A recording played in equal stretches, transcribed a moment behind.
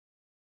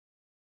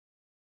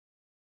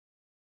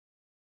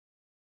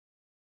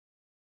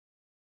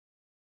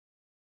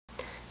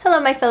Hello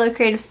my fellow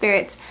creative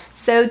spirits.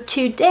 So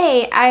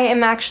today I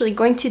am actually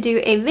going to do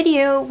a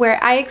video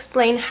where I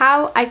explain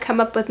how I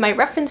come up with my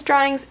reference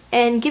drawings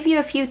and give you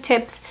a few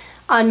tips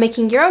on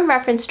making your own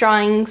reference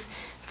drawings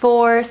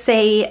for,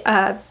 say,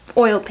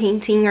 oil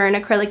painting or an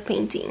acrylic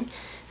painting.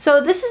 So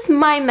this is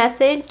my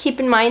method. Keep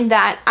in mind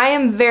that I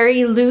am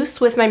very loose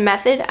with my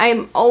method. I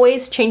am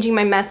always changing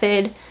my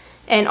method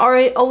and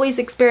always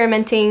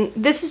experimenting.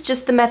 This is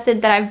just the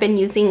method that I've been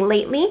using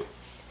lately.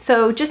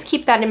 So just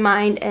keep that in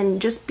mind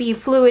and just be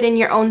fluid in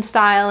your own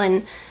style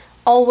and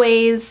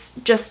always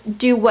just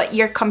do what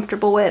you're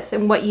comfortable with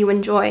and what you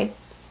enjoy.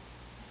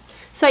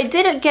 So I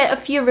did get a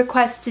few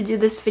requests to do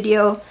this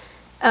video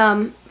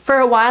for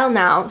a while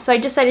now, so I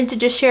decided to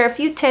just share a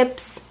few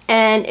tips,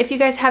 and if you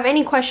guys have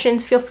any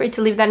questions, feel free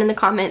to leave that in the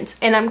comments.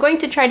 And I'm going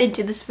to try to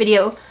do this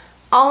video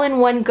all in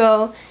one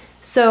go,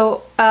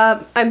 so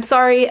I'm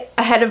sorry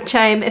ahead of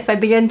time if I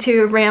begin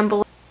to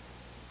ramble.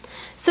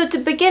 So to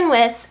begin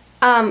with,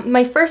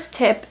 my first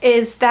tip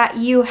is that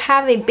you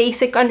have a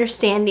basic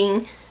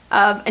understanding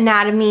of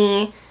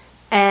anatomy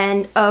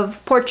and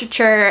of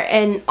portraiture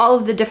and all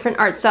of the different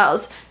art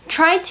styles.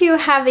 Try to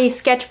have a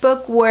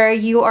sketchbook where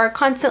you are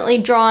constantly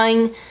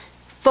drawing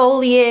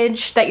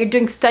foliage, that you're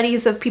doing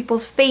studies of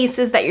people's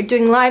faces, that you're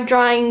doing live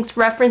drawings,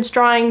 reference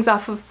drawings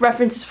off of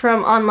references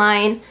from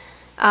online.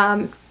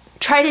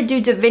 Try to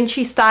do Da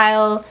Vinci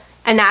style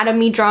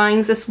anatomy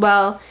drawings as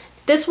well.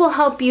 This will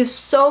help you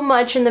so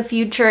much in the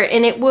future,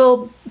 and it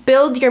will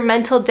build your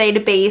mental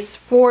database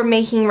for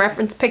making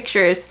reference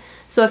pictures.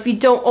 So if you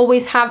don't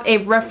always have a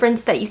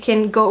reference that you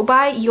can go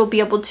by, you'll be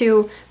able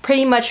to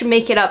pretty much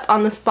make it up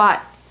on the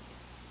spot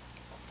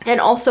and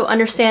also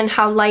understand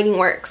how lighting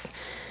works.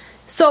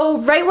 So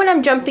right when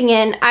I'm jumping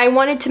in, I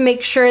wanted to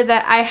make sure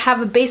that I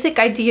have a basic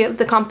idea of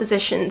the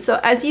composition. So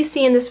as you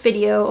see in this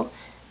video,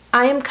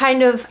 I am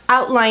kind of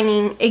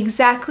outlining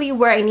exactly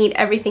where I need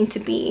everything to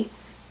be.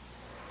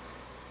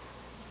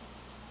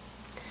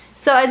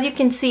 So as you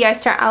can see, I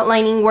start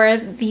outlining where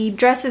the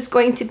dress is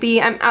going to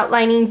be. I'm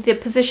outlining the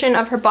position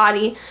of her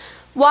body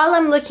while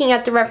I'm looking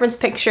at the reference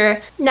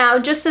picture. Now,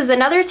 just as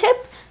another tip,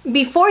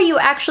 before you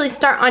actually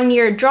start on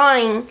your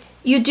drawing,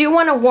 you do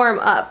want to warm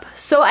up.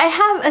 So I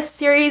have a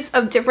series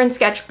of different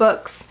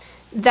sketchbooks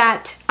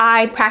that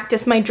I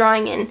practice my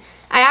drawing in.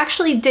 I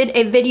actually did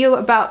a video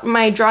about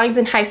my drawings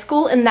in high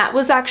school, and that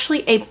was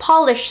actually a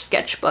polished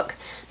sketchbook.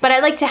 But I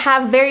like to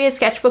have various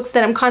sketchbooks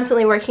that I'm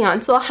constantly working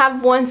on. So I'll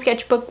have one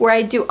sketchbook where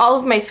I do all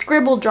of my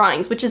scribble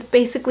drawings, which is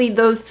basically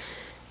those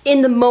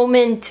in the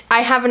moment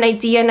I have an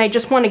idea and I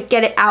just want to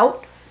get it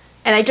out.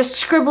 And I just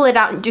scribble it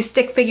out and do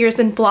stick figures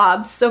and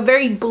blobs. So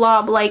very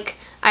blob-like.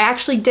 I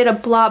actually did a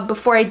blob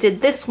before I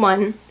did this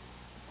one.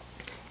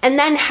 And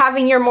then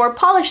having your more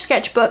polished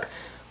sketchbook,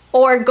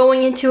 or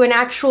going into an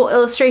actual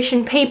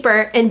illustration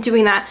paper and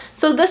doing that.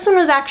 So this one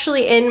was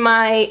actually in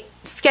my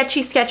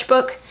sketchy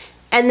sketchbook.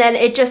 And then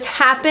it just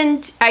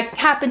happened, I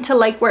happened to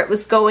like where it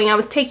was going. I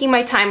was taking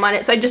my time on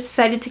it, so I just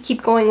decided to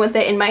keep going with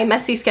it in my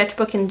messy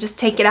sketchbook and just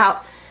take it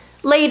out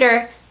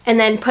later and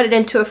then put it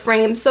into a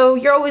frame. So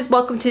you're always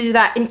welcome to do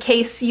that in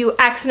case you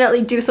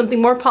accidentally do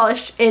something more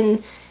polished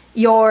in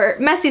your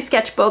messy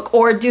sketchbook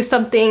or do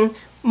something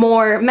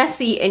more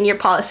messy in your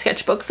polished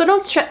sketchbook. So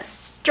don't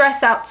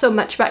stress out so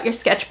much about your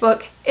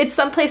sketchbook. It's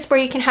someplace where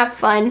you can have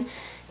fun.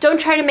 Don't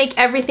try to make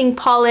everything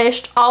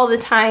polished all the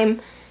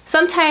time.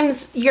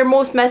 Sometimes your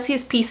most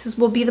messiest pieces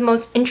will be the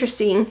most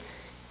interesting,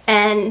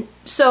 and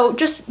so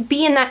just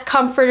be in that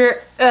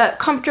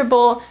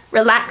comfortable,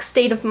 relaxed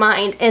state of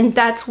mind, and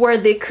that's where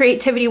the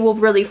creativity will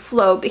really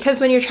flow. Because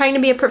when you're trying to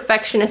be a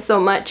perfectionist so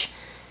much,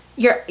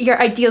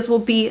 your ideas will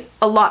be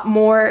a lot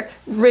more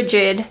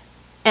rigid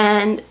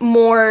and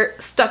more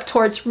stuck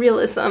towards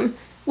realism,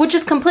 which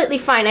is completely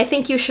fine. I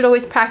think you should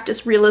always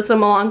practice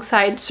realism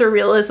alongside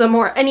surrealism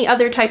or any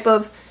other type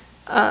of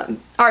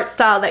art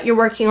style that you're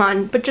working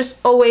on, but just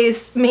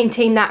always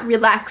maintain that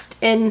relaxed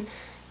and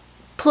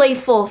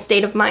playful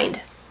state of mind.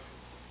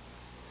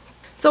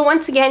 So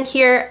once again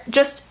here,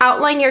 just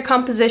outline your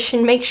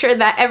composition, make sure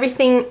that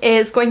everything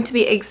is going to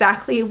be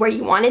exactly where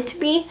you want it to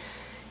be,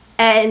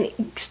 and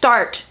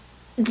start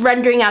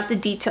rendering out the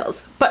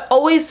details. But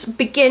always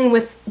begin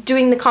with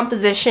doing the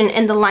composition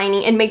and the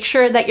lining, and make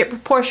sure that your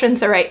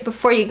proportions are right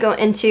before you go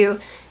into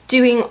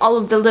doing all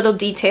of the little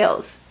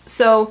details.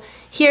 So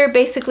here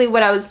basically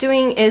what I was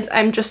doing is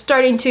I'm just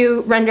starting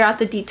to render out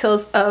the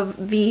details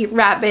of the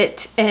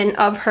rabbit and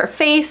of her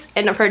face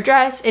and of her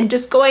dress, and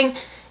just going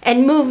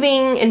and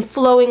moving and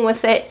flowing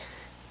with it,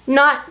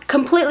 not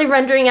completely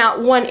rendering out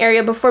one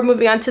area before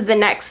moving on to the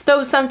next.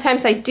 Though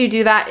sometimes I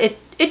do that.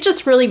 It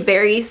just really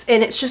varies,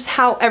 and it's just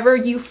however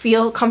you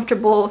feel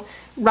comfortable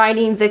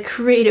riding the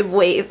creative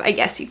wave, I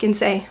guess you can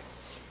say.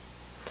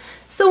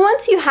 So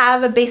once you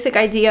have a basic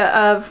idea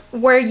of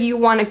where you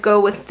want to go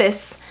with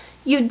this,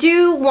 you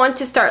do want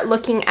to start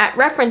looking at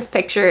reference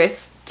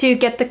pictures to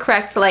get the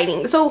correct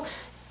lighting. So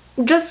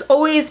just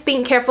always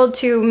being careful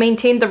to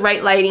maintain the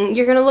right lighting.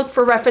 You're going to look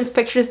for reference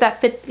pictures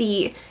that fit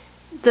the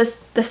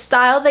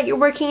style that you're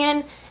working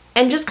in,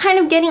 and just kind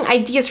of getting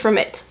ideas from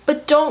it.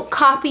 but don't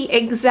copy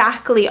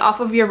exactly off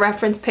of your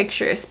reference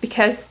pictures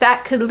because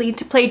that could lead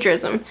to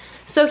plagiarism.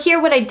 So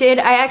here what I did,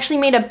 I actually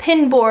made a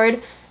pin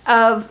board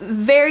of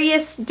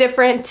various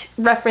different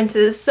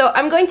references. So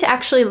I'm going to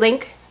actually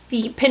link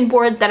the pin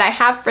board that I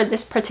have for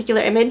this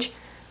particular image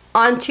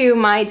onto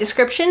my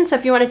description. So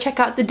if you want to check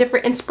out the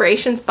different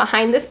inspirations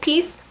behind this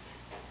piece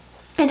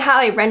and how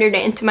I rendered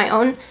it into my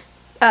own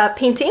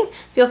painting,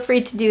 feel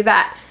free to do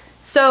that.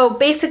 So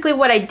basically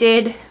what I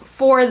did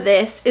for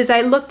this is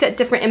I looked at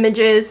different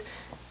images.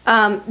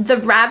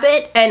 The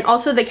rabbit and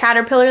also the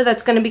caterpillar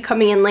that's going to be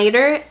coming in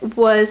later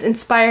was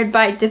inspired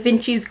by Da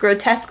Vinci's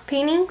grotesque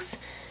paintings.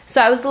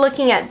 So I was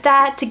looking at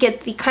that to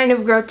get the kind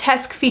of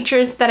grotesque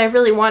features that I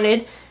really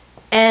wanted.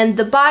 And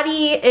the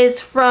body is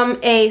from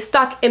a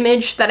stock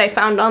image that I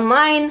found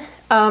online.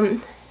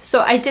 So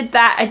I did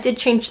that. I did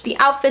change the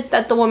outfit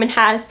that the woman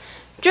has.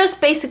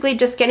 Just basically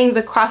just getting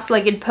the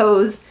cross-legged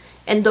pose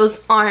and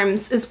those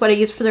arms is what I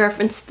used for the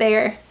reference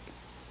there.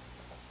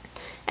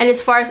 And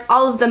as far as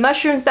all of the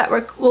mushrooms that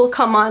will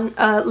come on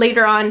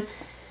later on,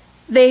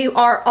 they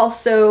are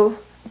also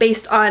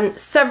based on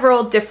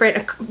several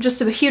different, just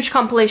a huge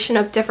compilation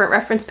of different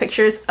reference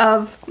pictures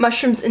of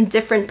mushrooms in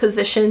different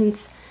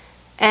positions.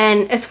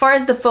 And as far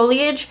as the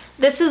foliage,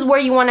 this is where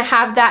you want to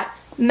have that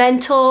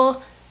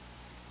mental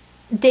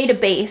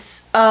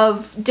database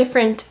of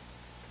different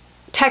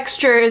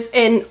textures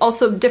and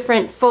also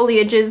different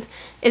foliages,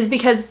 is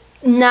because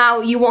now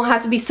you won't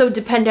have to be so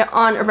dependent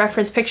on a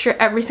reference picture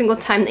every single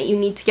time that you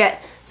need to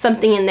get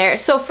something in there.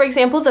 So for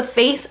example, the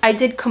face I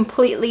did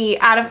completely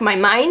out of my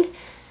mind.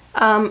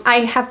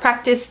 I have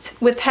practiced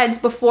with heads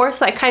before,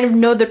 so I kind of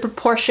know the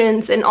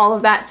proportions and all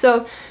of that.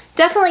 So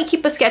definitely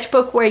keep a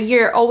sketchbook where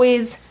you're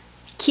always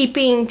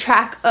keeping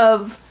track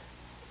of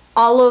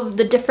all of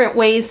the different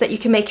ways that you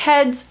can make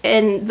heads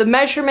and the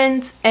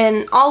measurements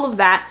and all of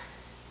that,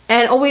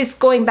 and always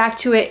going back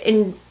to it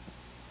and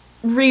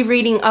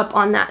rereading up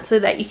on that so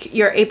that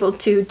you're able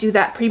to do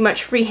that pretty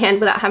much freehand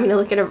without having to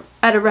look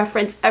at a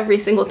reference every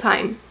single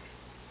time.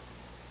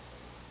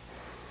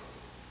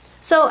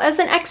 So as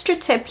an extra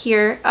tip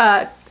here,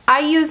 I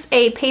use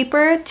a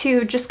paper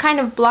to just kind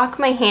of block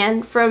my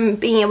hand from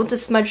being able to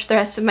smudge the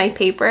rest of my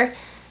paper.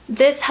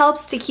 This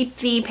helps to keep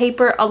the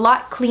paper a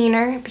lot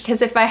cleaner,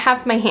 because if I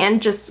have my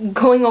hand just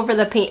going over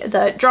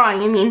the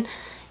drawing,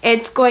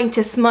 it's going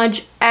to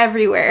smudge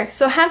everywhere.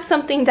 So have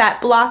something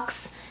that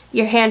blocks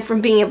your hand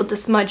from being able to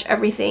smudge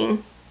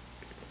everything.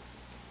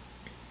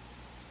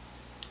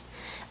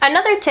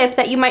 Another tip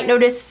that you might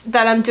notice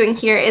that I'm doing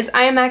here is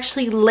I am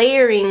actually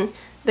layering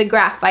the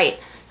graphite.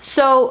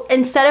 So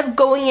instead of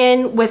going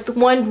in with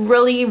one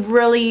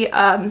really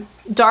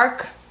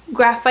dark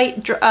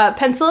graphite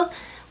pencil,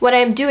 what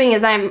I'm doing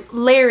is I'm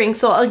layering.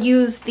 So I'll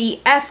use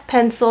the F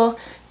pencil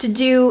to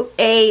do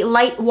a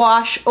light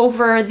wash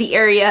over the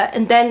area,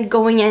 and then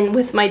going in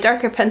with my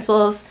darker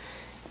pencils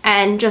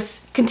and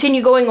just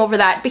continue going over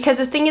that. Because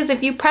the thing is,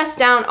 if you press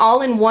down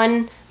all in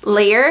one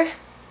layer,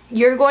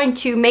 you're going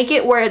to make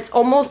it where it's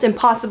almost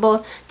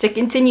impossible to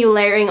continue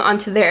layering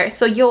onto there.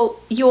 So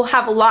you'll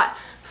have a lot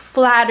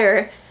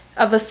flatter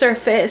of a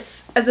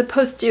surface as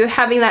opposed to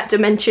having that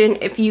dimension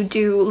if you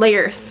do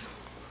layers.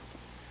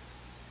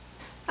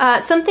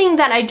 Something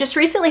that I just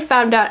recently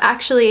found out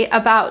actually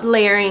about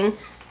layering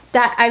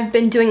that I've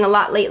been doing a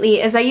lot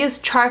lately is I use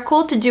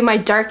charcoal to do my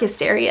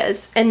darkest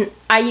areas, and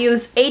I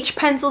use H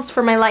pencils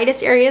for my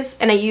lightest areas,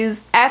 and I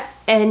use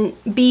F and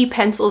B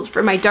pencils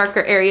for my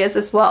darker areas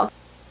as well.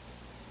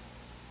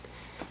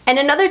 And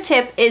another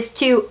tip is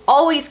to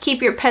always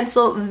keep your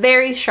pencil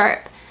very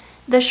sharp.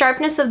 The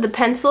sharpness of the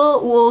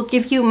pencil will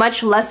give you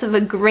much less of a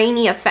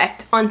grainy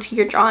effect onto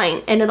your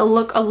drawing, and it'll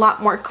look a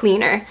lot more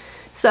cleaner.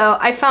 So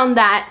I found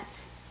that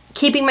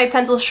keeping my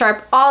pencil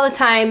sharp all the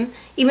time,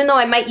 even though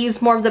I might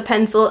use more of the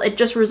pencil, it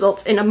just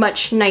results in a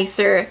much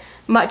nicer,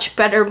 much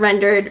better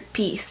rendered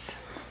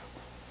piece.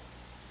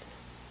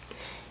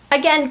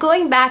 Again,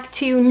 going back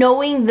to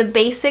knowing the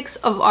basics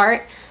of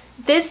art,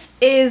 this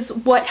is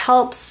what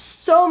helps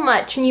so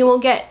much, and you will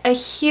get a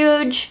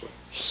huge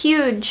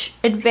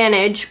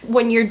advantage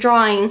when you're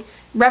drawing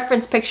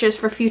reference pictures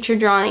for future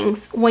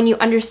drawings when you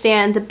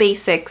understand the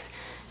basics.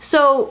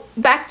 So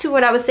back to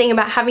what I was saying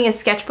about having a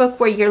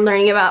sketchbook where you're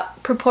learning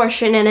about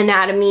proportion and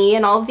anatomy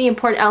and all of the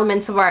important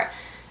elements of art.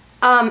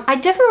 I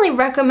definitely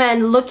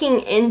recommend looking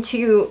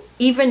into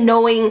even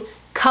knowing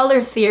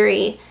color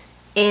theory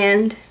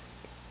and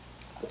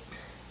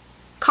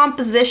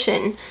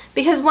composition,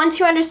 because once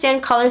you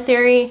understand color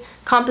theory,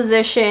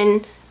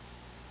 composition,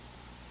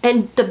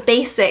 and the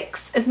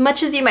basics, as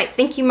much as you might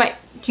think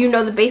you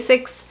know the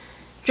basics,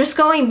 just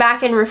going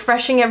back and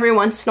refreshing every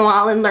once in a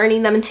while and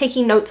learning them and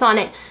taking notes on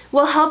it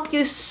will help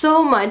you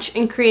so much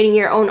in creating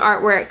your own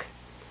artwork.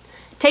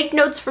 Take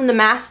notes from the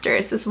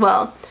masters as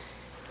well.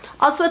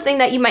 Also, a thing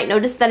that you might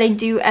notice that I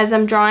do as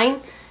I'm drawing,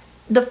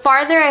 the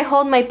farther I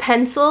hold my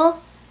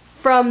pencil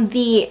from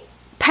the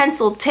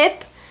pencil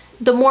tip,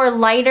 the more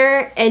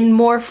lighter and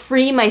more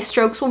free my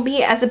strokes will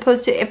be, as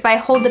opposed to if I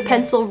hold the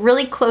pencil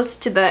really close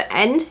to the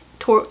end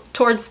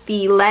towards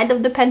the lead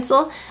of the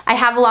pencil, I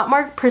have a lot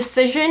more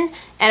precision,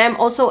 and I'm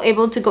also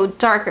able to go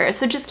darker.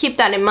 So just keep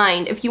that in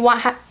mind. If you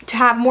want to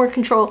have more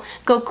control,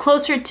 go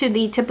closer to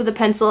the tip of the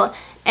pencil,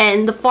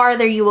 and the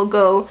farther you will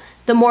go,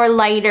 the more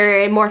lighter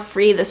and more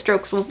free the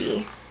strokes will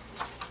be.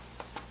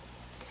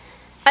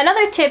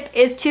 Another tip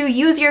is to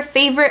use your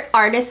favorite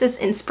artist as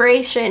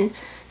inspiration.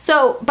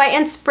 So by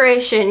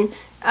inspiration,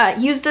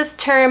 use this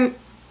term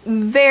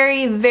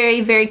very,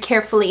 very, very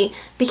carefully,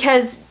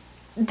 because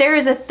there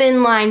is a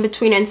thin line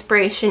between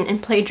inspiration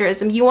and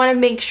plagiarism. You want to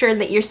make sure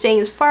that you're staying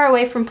as far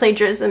away from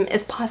plagiarism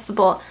as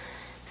possible.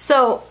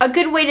 So a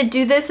good way to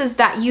do this is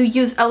that you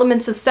use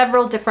elements of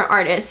several different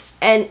artists,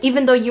 and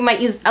even though you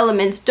might use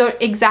elements, don't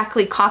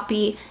exactly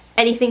copy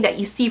anything that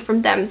you see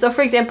from them. So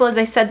for example, as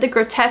I said, the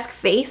grotesque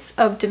face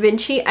of Da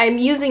Vinci, I'm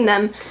using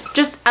them,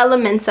 just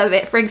elements of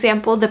it. For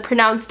example, the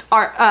pronounced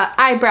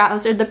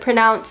eyebrows, or the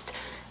pronounced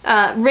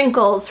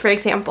wrinkles, for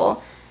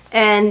example.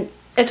 And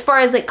as far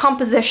as like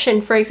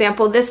composition, for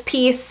example, this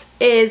piece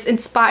is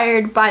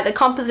inspired by the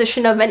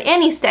composition of an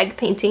Annie Stagg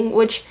painting,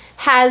 which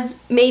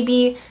has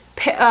maybe,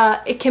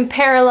 it can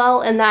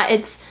parallel in that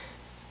it's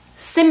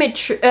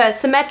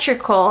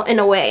symmetrical in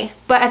a way,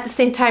 but at the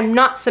same time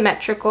not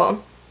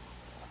symmetrical.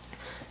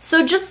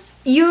 So just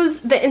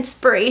use the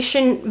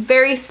inspiration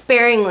very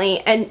sparingly,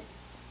 and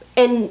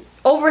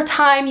over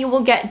time you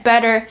will get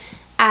better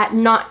at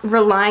not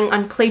relying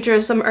on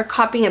plagiarism or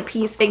copying a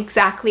piece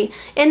exactly.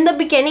 In the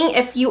beginning,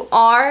 if you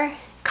are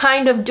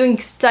kind of doing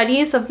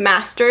studies of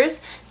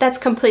masters, that's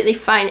completely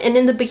fine. And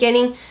in the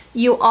beginning,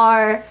 you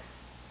are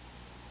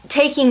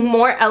taking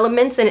more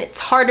elements and it's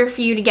harder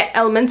for you to get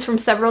elements from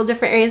several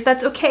different areas.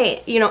 That's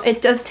okay. You know, it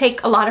does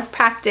take a lot of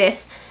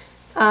practice.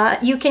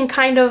 You can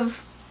kind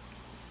of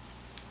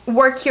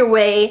work your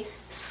way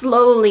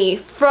slowly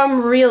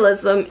from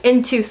realism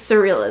into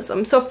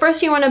surrealism. So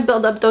first you want to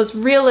build up those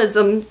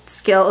realism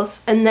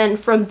skills, and then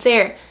from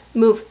there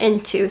move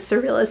into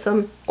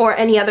surrealism or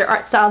any other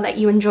art style that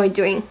you enjoy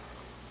doing.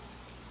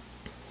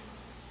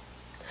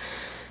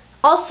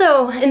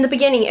 Also, in the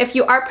beginning, if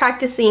you are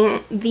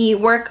practicing the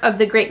work of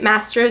the great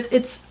masters,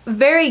 it's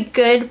very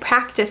good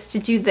practice to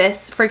do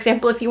this. For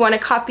example, if you want to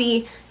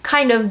copy,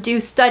 kind of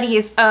do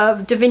studies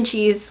of Da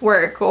Vinci's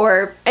work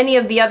or any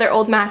of the other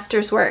old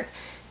masters' work,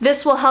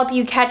 this will help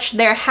you catch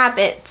their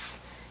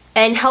habits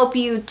and help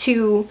you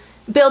to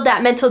build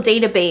that mental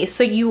database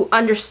so you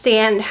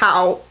understand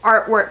how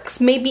art works,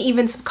 maybe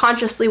even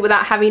subconsciously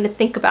without having to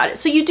think about it.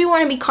 So you do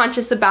want to be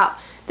conscious about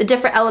the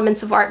different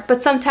elements of art,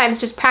 but sometimes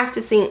just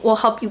practicing will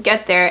help you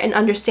get there and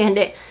understand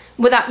it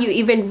without you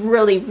even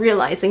really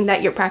realizing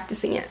that you're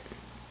practicing it.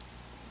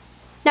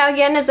 Now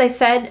again, as I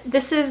said,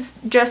 this is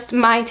just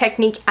my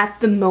technique at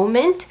the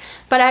moment,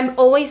 but I'm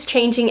always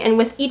changing, and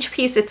with each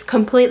piece it's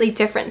completely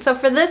different. So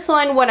for this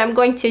one, what I'm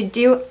going to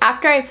do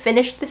after I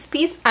finish this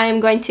piece, I am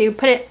going to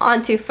put it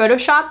onto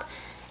Photoshop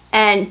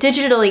and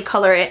digitally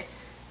color it,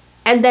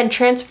 and then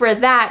transfer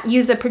that,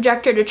 use a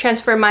projector to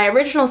transfer my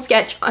original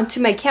sketch onto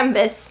my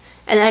canvas,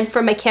 and then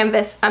from my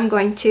canvas I'm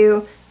going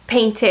to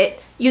paint it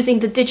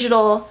using the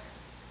digitally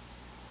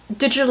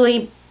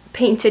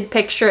painted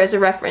picture as a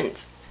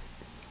reference.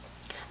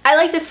 I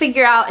like to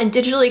figure out and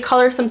digitally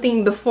color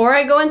something before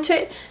I go into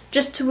it,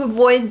 just to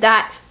avoid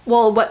that,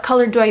 well, what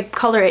color do I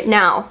color it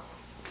now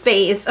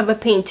phase of a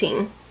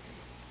painting.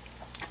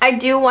 I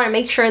do want to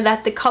make sure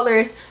that the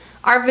colors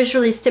are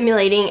visually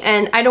stimulating,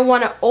 and I don't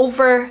want to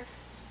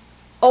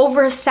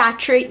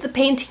oversaturate the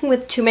painting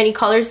with too many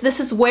colors.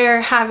 This is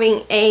where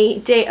having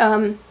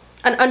an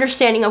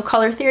understanding of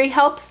color theory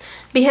helps,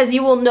 because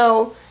you will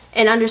know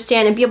and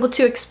understand and be able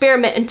to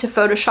experiment into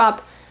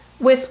Photoshop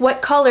with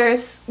what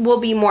colors will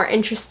be more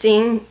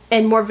interesting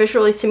and more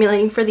visually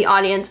stimulating for the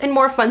audience and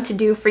more fun to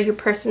do for you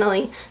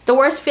personally. The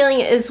worst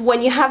feeling is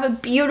when you have a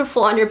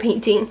beautiful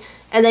underpainting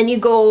and then you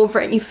go over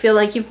it and you feel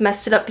like you've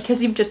messed it up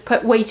because you've just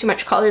put way too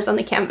much colors on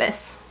the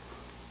canvas.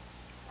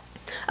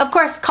 Of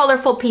course,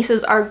 colorful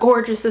pieces are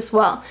gorgeous as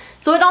well,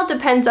 so it all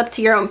depends up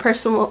to your own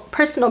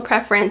personal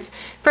preference.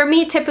 For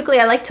me, typically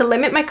I like to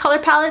limit my color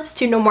palettes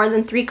to no more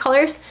than 3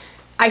 colors.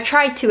 I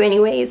try to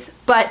anyways,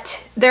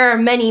 but there are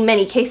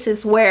many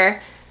cases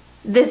where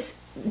this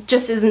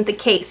just isn't the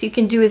case. You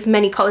can do as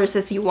many colors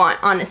as you want,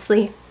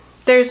 honestly.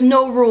 There's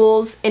no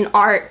rules in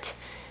art.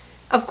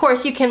 Of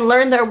course, you can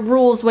learn the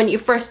rules when you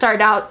first start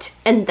out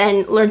and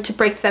then learn to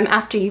break them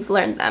after you've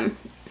learned them.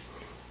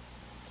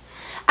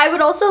 I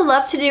would also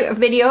love to do a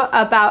video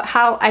about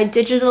how I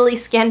digitally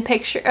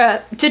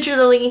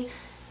digitally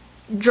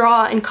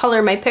draw and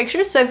color my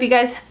pictures. So if you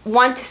guys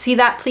want to see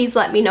that, please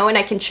let me know and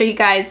I can show you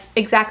guys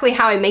exactly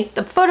how I make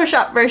the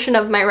Photoshop version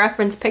of my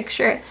reference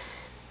picture.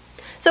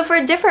 So for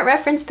a different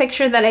reference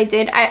picture that I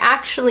did, I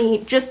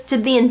actually just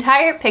did the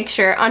entire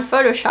picture on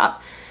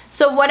Photoshop.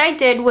 So what I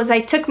did was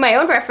I took my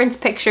own reference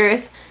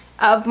pictures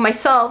of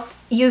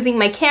myself using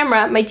my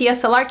camera, my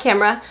DSLR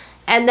camera,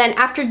 and then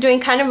after doing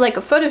kind of like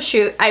a photo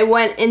shoot, I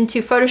went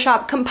into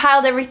Photoshop,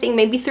 compiled everything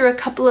maybe through a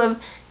couple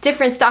of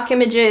different stock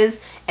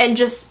images, and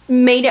just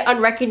made it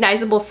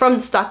unrecognizable from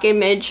the stock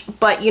image,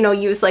 but you know,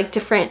 use like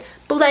different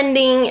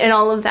blending and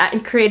all of that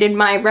and created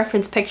my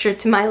reference picture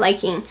to my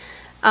liking.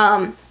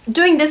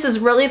 Doing this is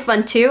really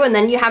fun too, and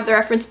then you have the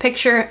reference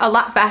picture a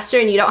lot faster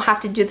and you don't have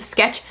to do the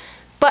sketch.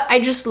 But I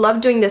just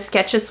love doing the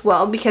sketch as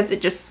well because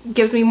it just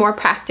gives me more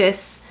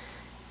practice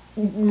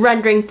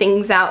rendering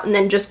things out and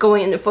then just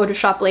going into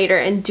Photoshop later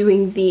and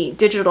doing the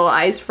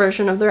digitalized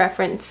version of the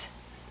reference.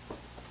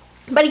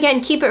 But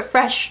again, keep it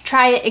fresh,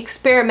 try it,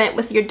 experiment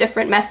with your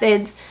different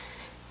methods,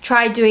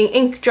 try doing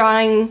ink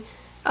drawing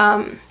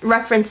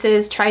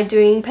references, try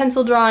doing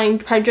pencil drawing,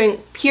 try doing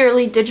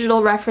purely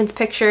digital reference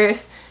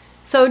pictures.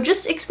 So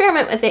just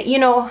experiment with it. You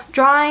know,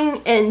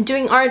 drawing and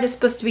doing art is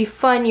supposed to be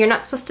fun. You're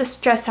not supposed to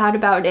stress out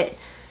about it.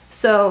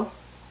 So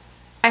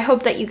I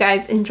hope that you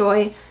guys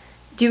enjoy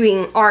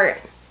doing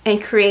art and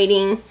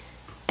creating,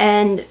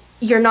 and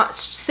you're not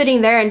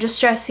sitting there and just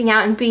stressing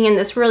out and being in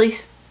this really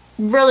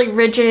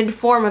rigid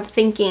form of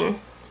thinking,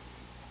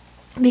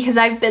 because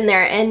I've been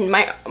there and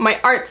my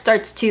art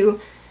starts to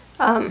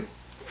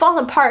fall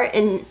apart,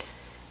 and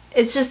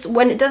it's just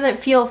when it doesn't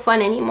feel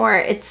fun anymore,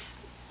 it's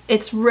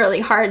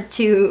really hard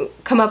to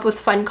come up with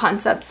fun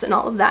concepts and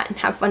all of that and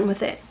have fun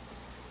with it.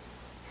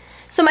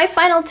 So my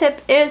final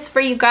tip is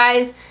for you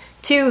guys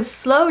to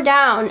slow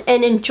down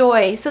and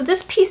enjoy. So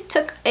this piece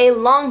took a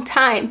long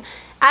time.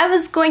 I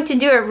was going to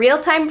do a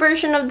real-time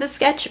version of the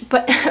sketch,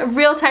 but a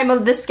real-time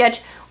of this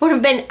sketch would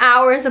have been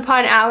hours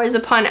upon hours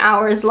upon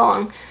hours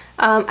long.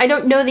 I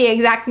don't know the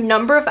exact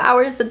number of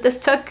hours that this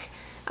took.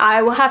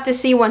 I will have to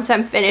see once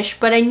I'm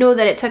finished, but I know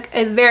that it took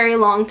a very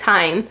long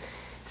time.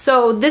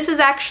 So this is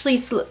actually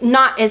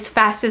not as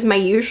fast as my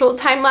usual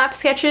time-lapse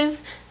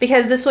sketches,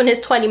 because this one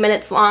is 20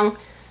 minutes long.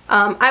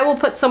 I will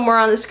put somewhere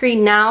on the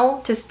screen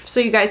now so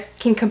you guys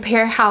can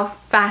compare how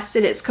fast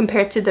it is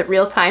compared to the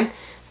real time.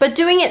 But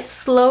doing it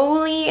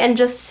slowly and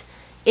just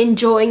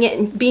enjoying it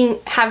and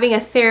having a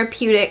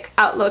therapeutic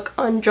outlook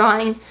on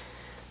drawing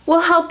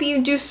will help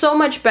you do so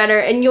much better,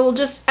 and you'll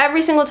just,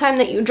 every single time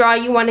that you draw,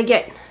 you want to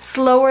get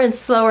slower and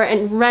slower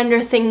and render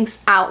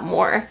things out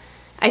more.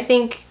 I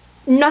think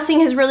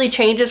nothing has really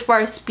changed as far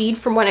as speed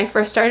from when I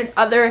first started,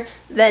 other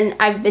than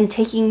I've been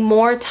taking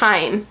more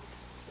time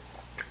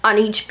on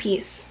each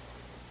piece.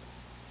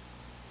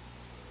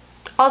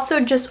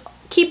 Also, just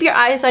keep your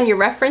eyes on your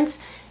reference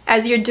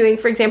as you're doing,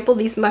 for example,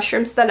 these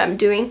mushrooms that I'm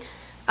doing.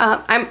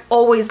 I'm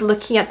always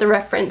looking at the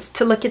reference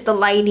to look at the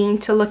lighting,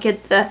 to look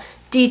at the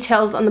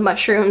details on the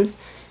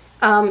mushrooms.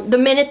 The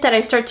minute that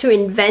I start to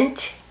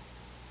invent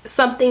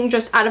something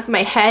just out of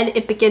my head,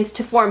 it begins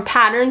to form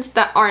patterns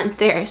that aren't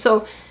there.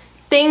 So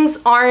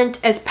things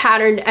aren't as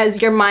patterned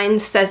as your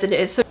mind says it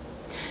is.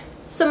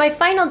 So my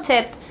final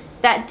tip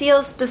that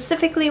deals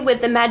specifically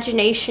with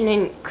imagination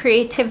and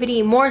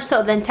creativity more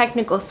so than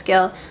technical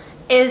skill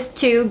is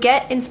to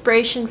get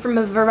inspiration from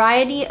a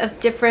variety of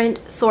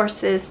different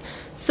sources.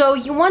 So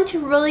you want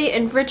to really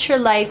enrich your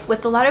life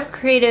with a lot of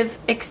creative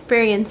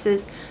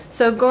experiences.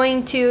 So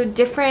going to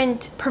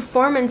different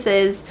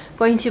performances,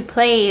 going to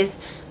plays,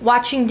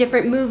 watching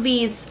different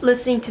movies,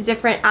 listening to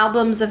different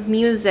albums of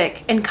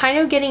music, and kind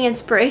of getting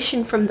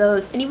inspiration from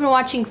those, and even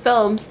watching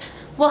films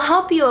will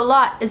help you a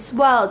lot as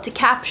well to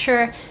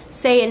capture,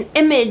 say, an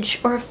image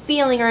or a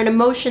feeling or an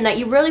emotion that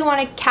you really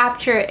want to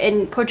capture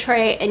and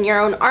portray in your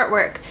own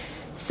artwork.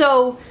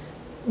 So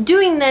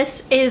doing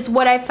this is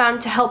what I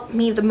found to help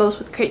me the most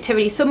with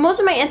creativity. So most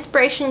of my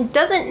inspiration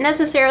doesn't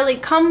necessarily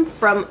come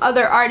from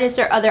other artists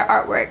or other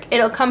artwork.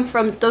 It'll come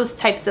from those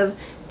types of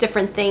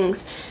different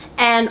things.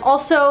 And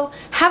also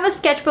have a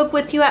sketchbook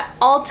with you at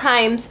all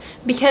times,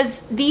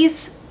 because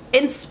these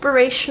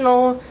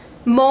inspirational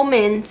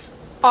moments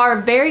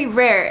are very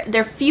rare.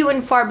 They're few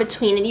and far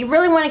between, and you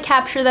really want to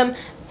capture them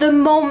the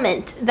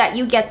moment that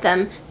you get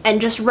them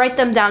and just write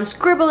them down,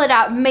 scribble it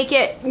out, make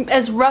it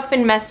as rough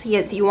and messy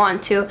as you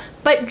want to,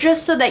 but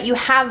just so that you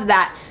have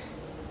that.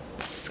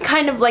 It's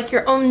kind of like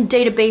your own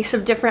database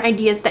of different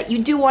ideas that you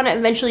do want to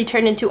eventually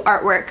turn into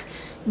artwork,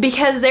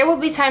 because there will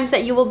be times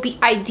that you will be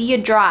idea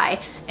dry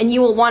and you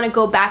will want to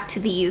go back to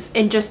these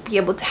and just be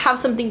able to have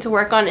something to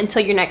work on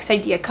until your next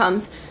idea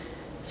comes.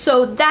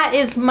 So that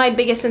is my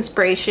biggest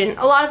inspiration.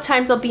 A lot of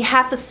times I'll be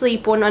half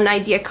asleep when an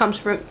idea comes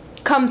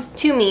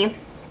to me,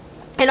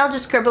 and I'll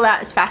just scribble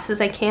out as fast as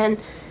I can.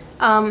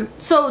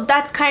 So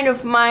that's kind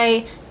of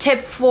my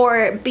tip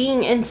for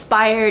being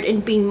inspired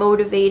and being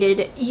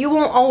motivated. You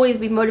won't always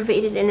be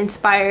motivated and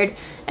inspired,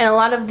 and a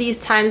lot of these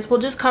times will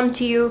just come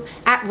to you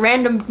at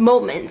random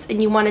moments,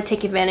 and you want to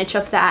take advantage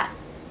of that.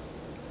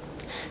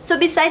 So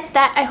besides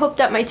that, I hope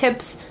that my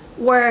tips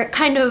were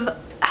kind of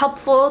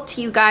helpful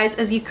to you guys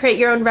as you create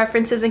your own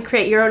references and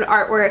create your own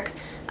artwork.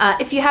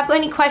 If you have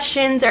any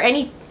questions or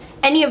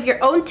any of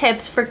your own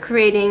tips for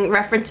creating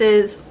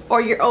references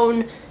or your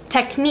own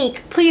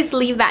technique, please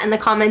leave that in the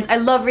comments. I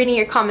love reading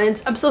your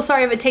comments. I'm so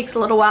sorry if it takes a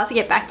little while to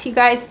get back to you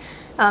guys.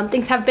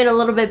 Things have been a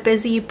little bit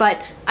busy,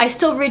 but I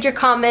still read your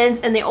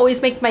comments and they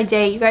always make my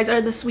day. You guys are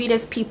the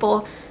sweetest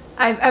people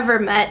I've ever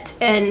met,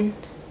 and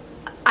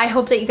I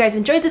hope that you guys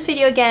enjoyed this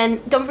video again.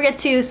 Don't forget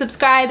to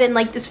subscribe and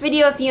like this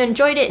video if you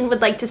enjoyed it and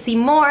would like to see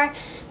more.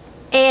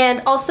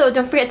 And also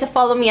don't forget to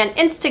follow me on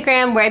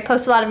Instagram, where I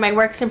post a lot of my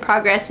works in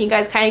progress, and you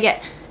guys kind of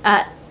get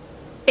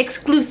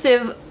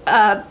exclusive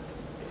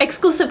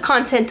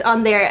content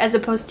on there as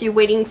opposed to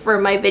waiting for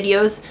my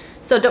videos.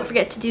 So don't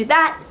forget to do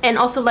that, and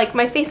also like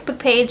my Facebook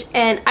page,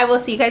 and I will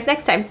see you guys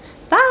next time.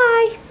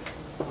 Bye!